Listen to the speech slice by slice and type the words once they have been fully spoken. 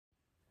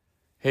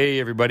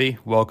Hey everybody,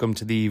 welcome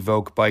to the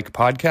Evoke Bike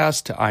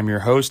Podcast. I'm your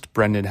host,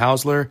 Brendan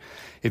Hausler.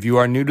 If you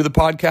are new to the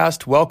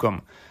podcast,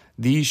 welcome.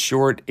 These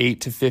short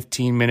 8 to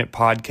 15 minute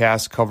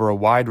podcasts cover a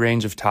wide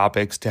range of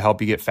topics to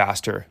help you get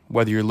faster.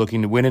 Whether you're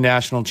looking to win a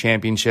national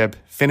championship,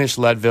 finish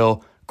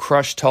Leadville,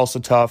 crush Tulsa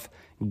Tough,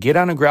 get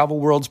on a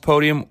Gravel Worlds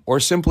podium, or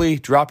simply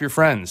drop your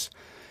friends.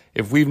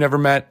 If we've never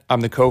met,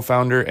 I'm the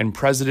co-founder and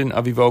president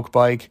of Evoke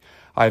Bike.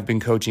 I've been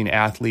coaching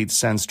athletes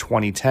since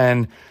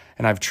 2010,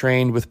 and I've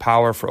trained with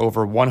Power for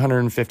over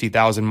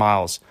 150,000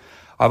 miles.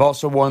 I've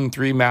also won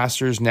 3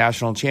 Masters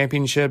National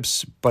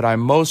Championships, but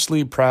I'm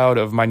mostly proud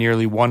of my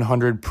nearly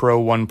 100 Pro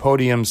 1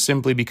 podiums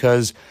simply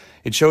because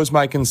it shows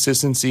my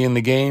consistency in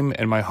the game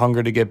and my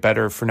hunger to get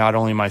better for not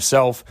only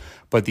myself,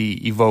 but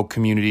the Evoke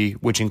community,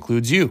 which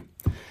includes you.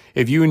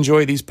 If you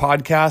enjoy these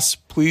podcasts,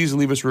 please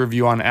leave us a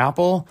review on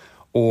Apple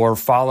or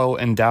follow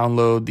and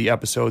download the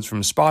episodes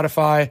from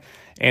Spotify.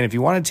 And if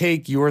you want to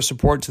take your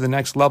support to the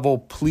next level,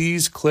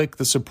 please click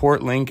the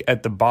support link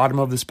at the bottom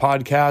of this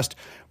podcast,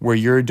 where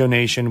your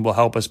donation will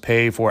help us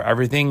pay for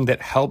everything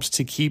that helps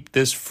to keep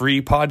this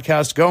free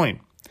podcast going.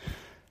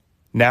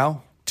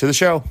 Now, to the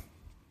show.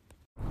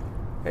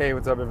 Hey,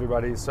 what's up,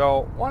 everybody?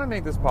 So, I want to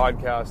make this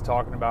podcast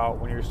talking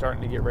about when you're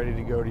starting to get ready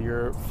to go to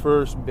your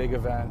first big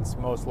events,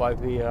 most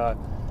likely a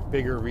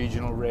bigger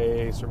regional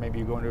race, or maybe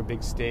you're going to a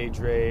big stage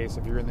race.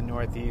 If you're in the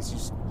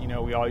Northeast,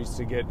 we all used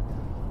to get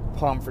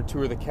pumped for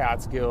Tour of the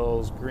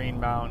Catskills, Green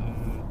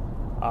Mountain.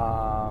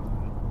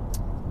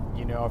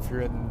 If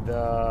you're in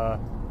the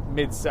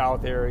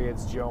Mid-South area,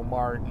 it's Joe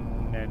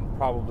Martin, and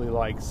probably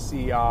like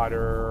Sea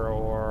Otter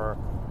or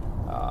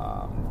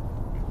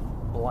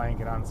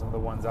blanking on some of the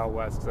ones out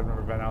west because I've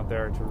never been out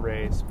there to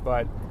race.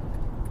 But,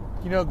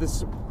 I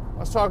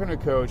was talking to a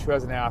coach who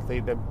has an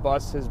athlete that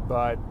busts his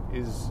butt,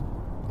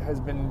 has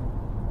been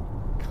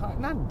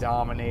not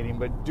dominating,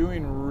 but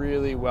doing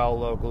really well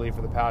locally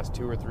for the past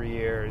 2 or 3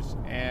 years,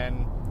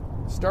 and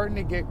starting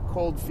to get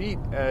cold feet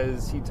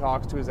as he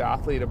talks to his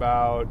athlete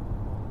about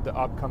the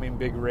upcoming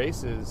big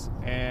races.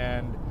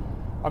 And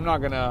I don't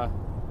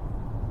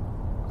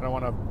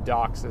want to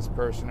dox this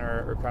person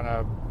or kind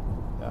of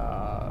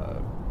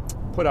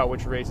put out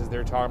which races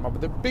they're talking about,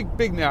 but the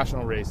big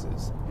national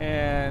races.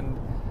 And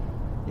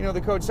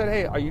the coach said,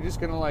 hey, are you just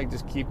gonna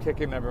just keep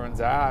kicking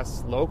everyone's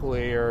ass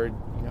locally, or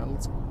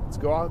let's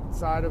go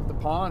outside of the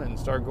pond and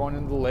start going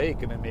into the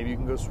lake, and then maybe you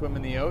can go swim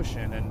in the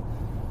ocean. And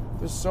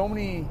there's so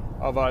many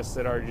of us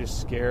that are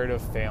just scared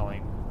of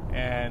failing,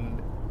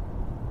 and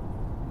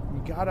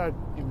you gotta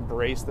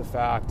embrace the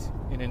fact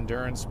in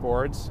endurance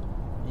sports,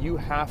 you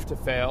have to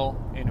fail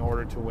in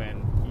order to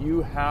win.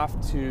 You have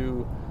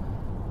to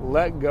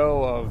let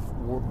go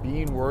of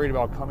being worried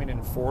about coming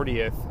in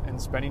 40th and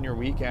spending your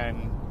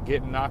weekend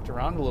getting knocked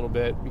around a little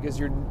bit, because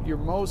you're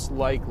most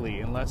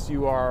likely, unless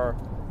you are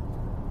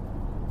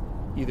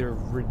either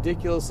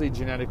ridiculously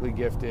genetically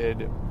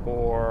gifted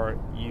or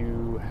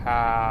you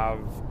have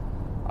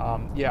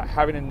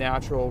having a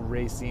natural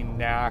racing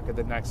knack at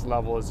the next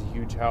level is a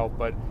huge help.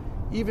 But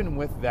even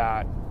with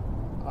that,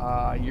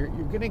 you're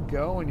going to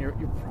go, and you're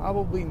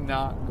probably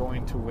not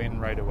going to win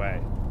right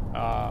away,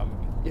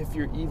 if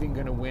you're even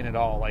going to win at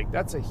all.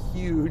 That's a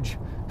huge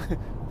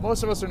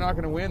most of us are not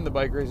going to win the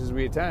bike races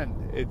we attend.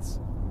 It's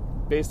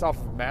based off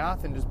of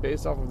math, and just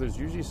based off of there's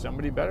usually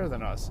somebody better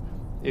than us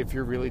if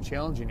you're really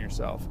challenging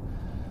yourself.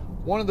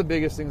 One of the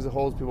biggest things that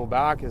holds people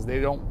back is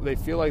they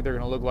feel like they're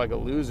going to look like a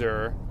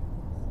loser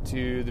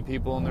to the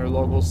people in their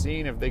local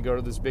scene if they go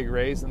to this big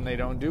race and they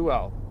don't do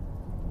well.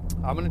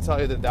 I'm going to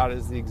tell you that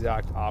is the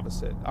exact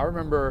opposite. I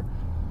remember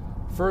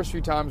first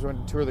few times I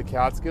went to Tour of the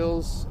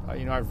Catskills,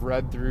 I've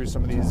read through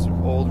some of these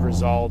old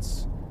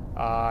results.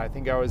 I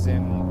think I was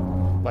in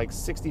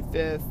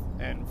 65th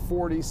and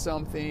 40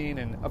 something,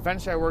 and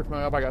eventually I worked my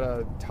way up. I got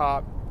a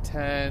top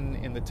 10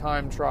 in the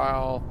time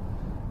trial,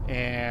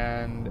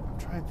 and I'm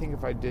trying to think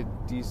if I did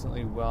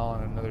decently well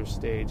on another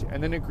stage.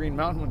 And then at Green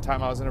Mountain one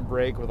time I was in a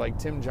break with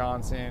Tim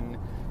Johnson,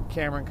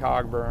 Cameron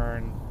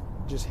Cogburn,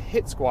 just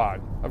hit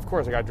squad. Of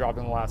course I got dropped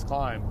in the last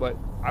climb, but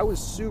I was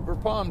super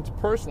pumped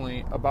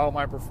personally about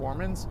my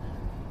performance.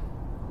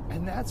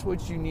 And that's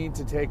what you need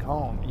to take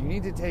home. You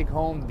need to take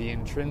home the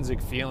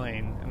intrinsic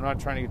feeling. I'm not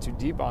trying to get too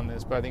deep on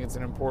this, but I think it's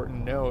an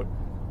important note,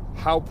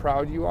 how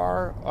proud you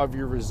are of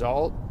your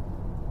result,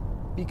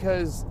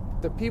 because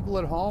the people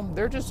at home,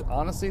 they're just,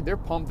 honestly, they're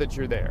pumped that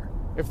you're there.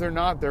 If they're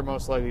not, they're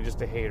most likely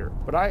just a hater.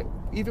 But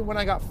even when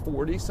I got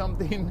 40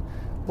 something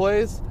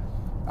plays,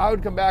 I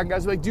would come back and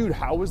guys would be like, dude,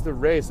 how was the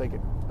race?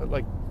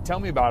 Tell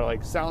me about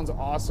it. Sounds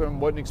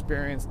awesome. What an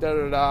experience.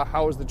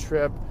 How was the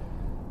trip?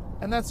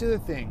 And that's the other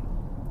thing.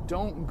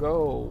 Don't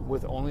go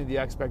with only the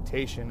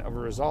expectation of a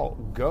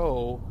result.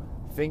 Go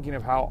thinking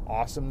of how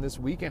awesome this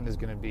weekend is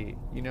going to be.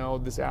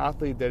 This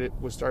athlete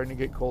that was starting to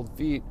get cold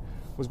feet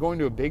was going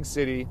to a big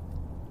city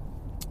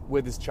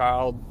with his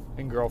child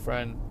and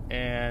girlfriend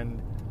and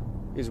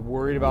is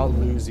worried about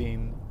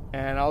losing.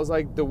 And I was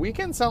like, the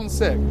weekend sounds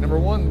sick. Number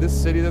one, this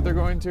city that they're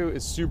going to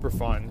is super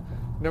fun.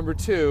 Number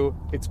two,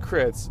 it's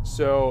crits.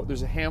 So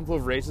there's a handful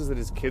of races that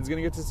his kid's going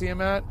to get to see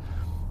him at.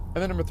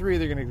 And then number 3,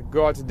 they're going to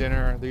go out to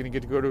dinner. They're going to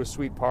get to go to a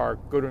sweet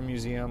park, go to a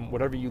museum,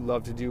 whatever you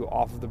love to do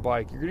off of the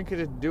bike. You're going to get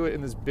to do it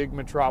in this big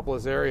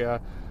metropolis area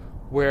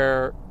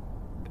where,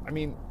 I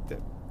mean,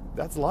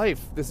 that's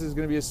life. This is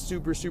going to be a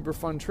super, super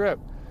fun trip.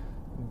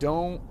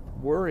 Don't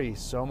worry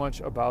so much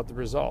about the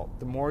result.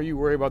 The more you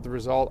worry about the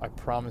result, I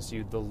promise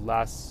you, the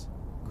less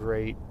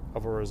great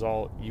of a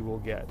result you will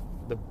get.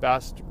 The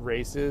best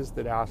races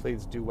that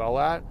athletes do well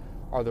at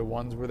are the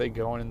ones where they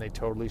go in and they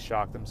totally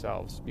shock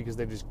themselves, because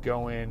they just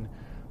go in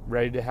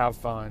ready to have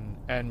fun.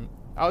 And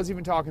I was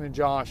even talking to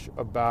Josh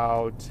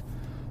about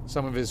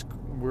some of his,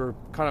 we're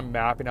kind of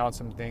mapping out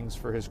some things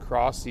for his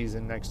cross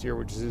season next year,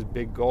 which is his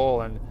big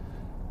goal. And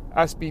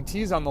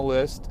SBT's on the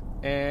list.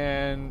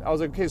 And I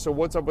was like, okay, so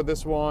what's up with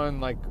this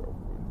one? Like,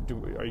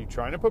 are you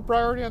trying to put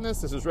priority on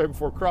this? This is right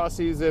before cross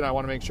season. I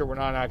want to make sure we're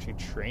not actually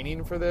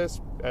training for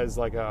this as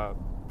like a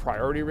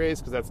priority race,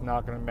 because that's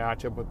not going to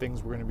match up with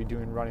things we're going to be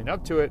doing running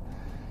up to it.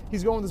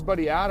 He's going with his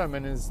buddy Adam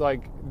and is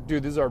like,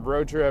 dude, this is our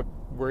bro trip.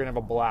 We're going to have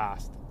a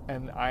blast.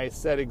 And I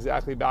said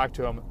exactly back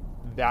to him,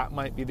 that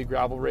might be the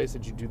gravel race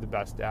that you do the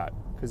best at,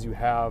 because you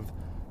have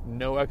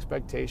no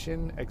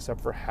expectation except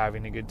for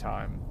having a good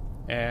time.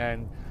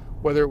 And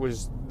whether it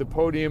was the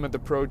podium at the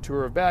Pro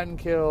Tour of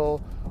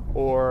Battenkill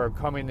or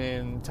coming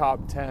in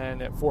top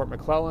 10 at Fort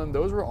McClellan,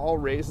 those were all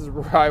races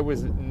where I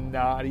was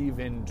not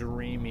even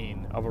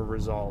dreaming of a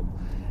result.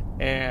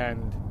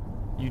 And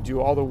you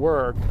do all the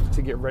work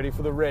to get ready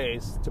for the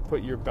race, to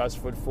put your best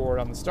foot forward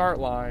on the start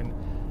line,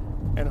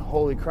 and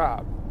holy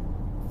crap,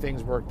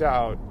 things worked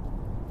out,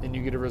 and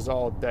you get a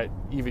result that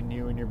even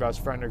you and your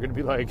best friend are going to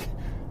be like,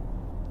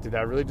 did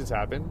that really just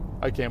happen?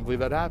 I can't believe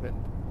that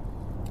happened.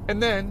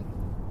 And then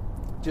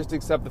just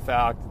accept the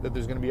fact that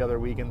there's going to be other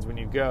weekends when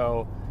you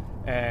go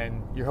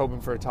and you're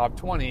hoping for a top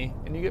 20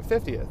 and you get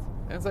 50th.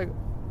 And it's like,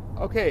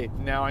 okay,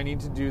 now I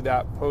need to do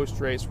that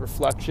post-race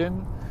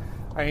reflection.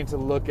 I need to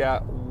look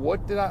at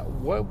what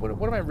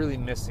am I really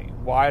missing?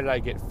 Why did I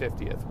get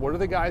 50th? What are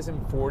the guys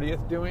in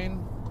 40th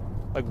doing?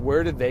 Like,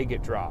 where did they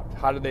get dropped?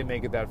 How did they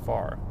make it that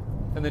far?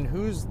 And then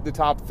who's the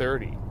top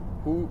 30?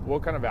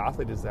 What kind of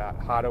athlete is that?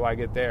 How do I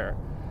get there?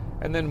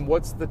 And then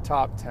what's the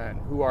top 10?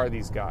 Who are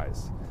these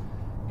guys?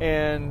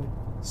 And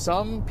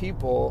some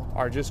people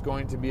are just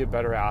going to be a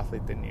better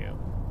athlete than you.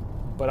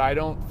 But I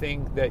don't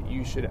think that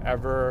you should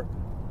ever,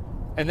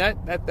 and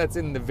that's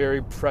in the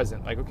very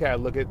present. Like, okay,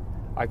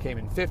 I came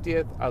in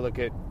 50th, I look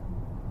at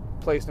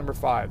place number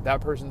 5. That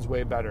person's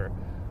way better.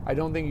 I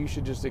don't think you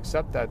should just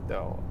accept that,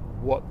 though.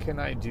 What can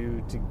I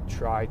do to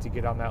try to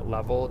get on that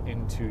level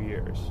in 2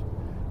 years?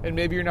 And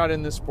maybe you're not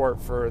in this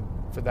sport for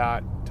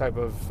that type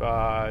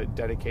of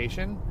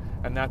dedication,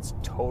 and that's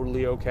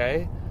totally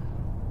okay.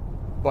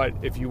 But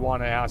if you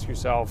want to ask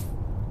yourself,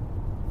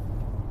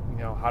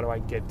 how do I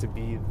get to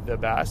be the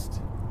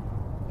best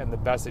and the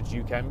best that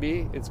you can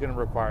be, it's going to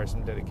require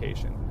some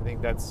dedication. I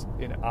think that's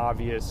an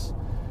obvious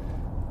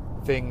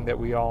thing that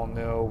we all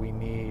know we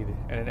need,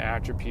 and an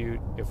attribute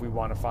if we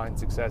want to find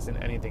success in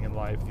anything in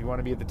life. If you want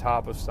to be at the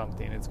top of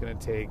something, it's going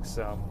to take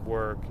some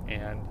work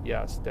and,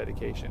 yes,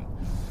 dedication.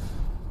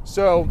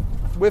 So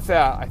with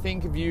that, I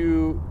think if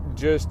you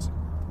just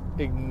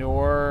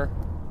ignore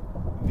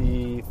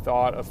the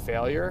thought of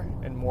failure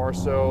and more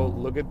so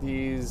look at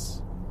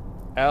these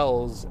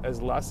L's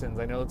as lessons.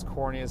 I know it's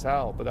corny as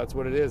hell, but that's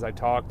what it is. I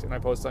talked and I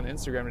posted on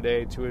Instagram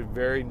today to a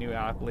very new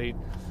athlete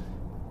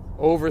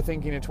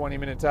overthinking a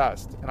 20-minute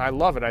test. And I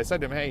love it. I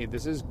said to him, hey,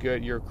 this is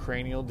good. You're a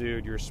cranial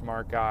dude. You're a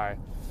smart guy.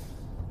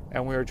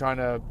 And we were trying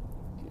to,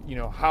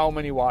 how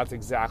many watts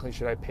exactly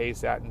should I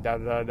pace at and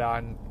da-da-da-da.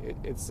 And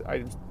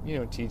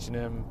I'm teaching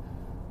him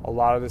a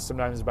lot of this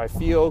sometimes by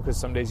feel, because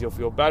some days you'll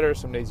feel better.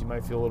 Some days you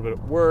might feel a little bit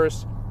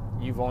worse.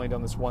 You've only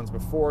done this once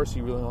before, so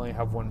you really only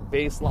have one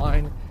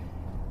baseline.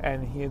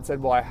 And he had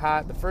said, well,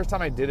 the first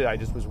time I did it, I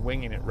just was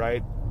winging it,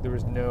 right? There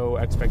was no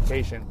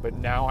expectation, but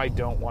now I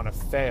don't want to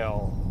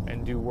fail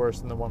and do worse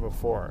than the one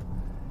before.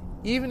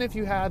 Even if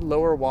you had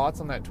lower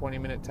watts on that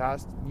 20-minute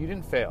test, you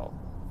didn't fail.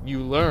 You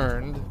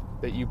learned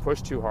that you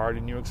pushed too hard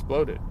and you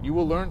exploded. You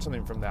will learn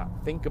something from that.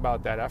 Think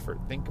about that effort.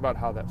 Think about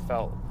how that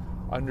felt.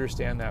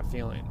 Understand that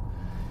feeling.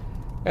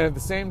 And at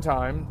the same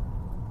time,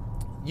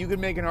 you could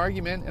make an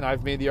argument, and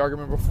I've made the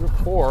argument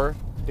before,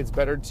 it's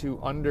better to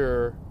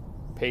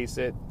underpace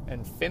it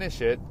and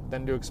finish it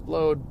than to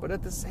explode. But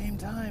at the same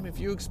time, if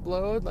you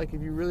explode, like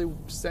if you really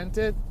sent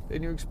it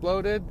and you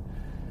exploded,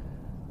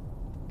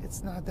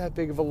 it's not that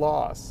big of a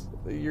loss.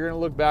 You're going to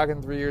look back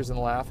in 3 years and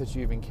laugh that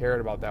you even cared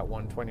about that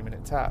one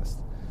 20-minute test.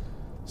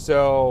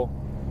 So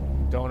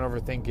don't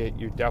overthink it.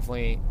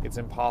 It's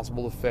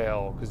impossible to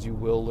fail, because you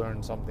will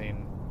learn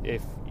something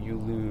if you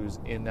lose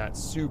in that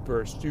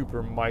super,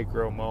 super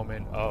micro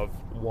moment of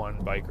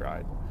one bike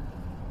ride.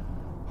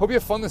 Hope you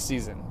have fun this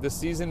season. This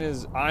season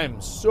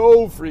I'm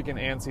so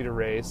freaking antsy to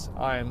race.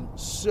 I am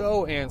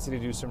so antsy to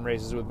do some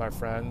races with my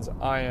friends.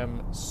 I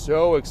am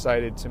so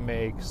excited to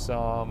make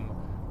some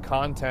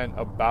content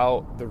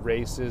about the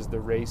races, the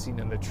racing,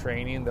 and the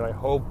training that I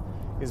hope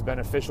is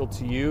beneficial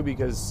to you,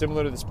 because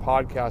similar to this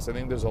podcast, I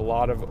think there's a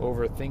lot of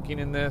overthinking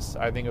in this.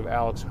 I think of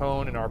Alex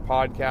Hone in our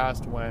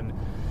podcast when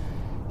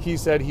he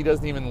said he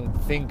doesn't even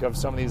think of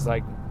some of these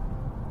like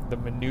the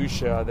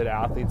minutia that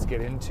athletes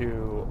get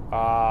into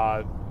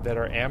that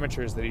are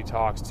amateurs that he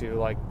talks to,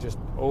 like just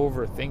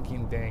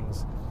overthinking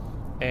things.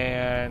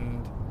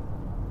 And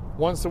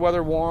once the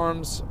weather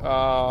warms,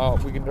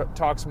 we can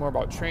talk some more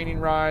about training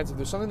rides. If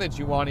there's something that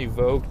you want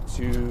Evoke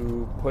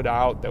to put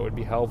out that would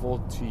be helpful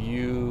to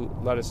you,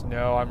 let us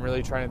know. I'm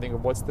really trying to think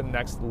of what's the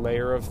next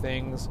layer of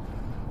things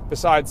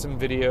besides some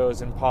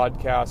videos and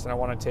podcasts, and I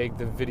want to take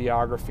the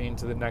videography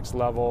to the next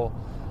level.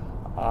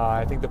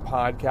 I think the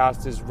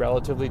podcast is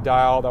relatively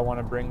dialed. I want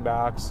to bring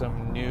back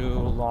some new,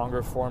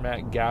 longer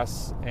format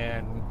guests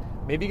and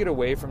maybe get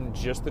away from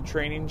just the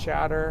training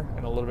chatter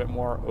and a little bit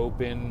more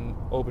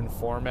open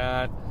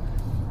format,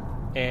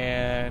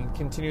 and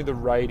continue the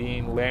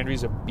writing.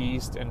 Landry's a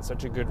beast and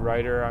such a good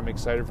writer. I'm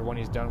excited for when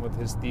he's done with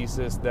his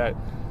thesis, that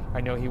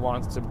I know he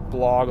wants to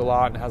blog a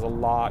lot and has a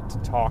lot to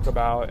talk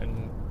about.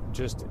 And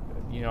just,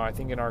 I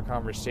think in our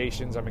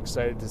conversations, I'm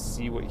excited to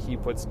see what he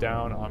puts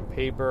down on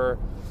paper.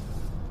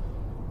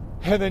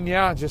 And then,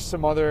 just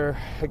some other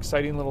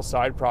exciting little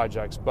side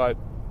projects. But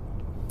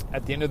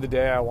at the end of the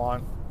day, I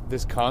want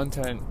this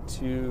content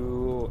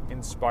to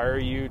inspire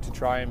you to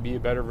try and be a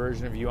better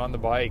version of you on the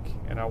bike.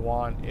 And I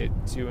want it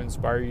to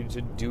inspire you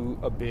to do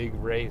a big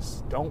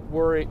race. Don't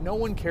worry. No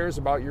one cares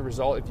about your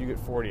result if you get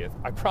 40th.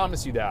 I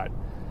promise you that.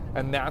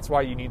 And that's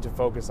why you need to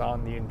focus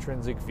on the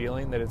intrinsic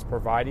feeling that it's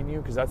providing you,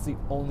 because that's the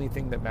only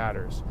thing that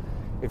matters.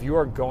 If you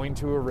are going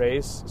to a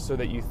race so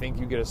that you think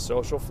you get a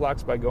social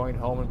flex by going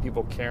home and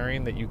people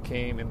caring that you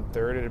came in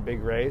third at a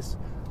big race,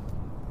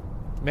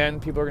 man,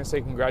 people are going to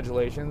say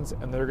congratulations,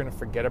 and they're going to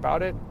forget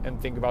about it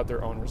and think about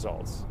their own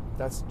results.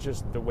 That's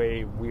just the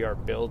way we are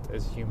built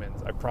as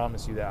humans. I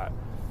promise you that.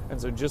 And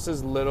so just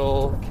as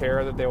little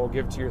care that they will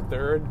give to your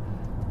third,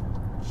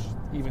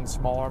 even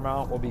smaller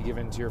amount will be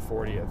given to your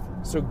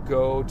 40th. So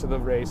go to the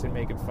race and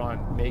make it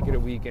fun. Make it a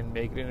weekend.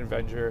 Make it an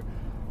adventure.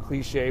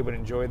 Cliche, but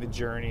enjoy the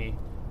journey.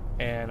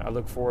 And I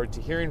look forward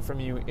to hearing from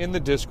you in the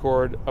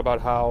Discord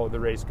about how the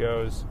race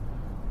goes.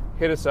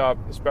 Hit us up,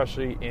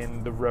 especially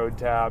in the road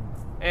tab.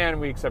 And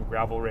we accept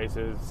gravel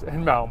races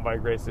and mountain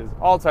bike races,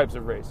 all types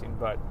of racing.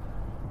 But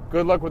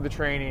good luck with the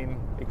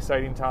training.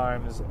 Exciting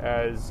times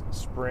as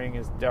spring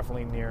is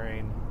definitely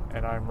nearing,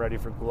 and I'm ready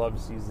for glove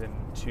season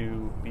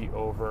to be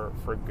over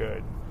for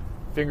good.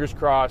 Fingers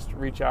crossed.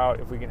 Reach out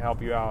if we can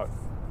help you out.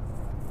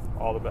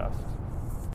 All the best.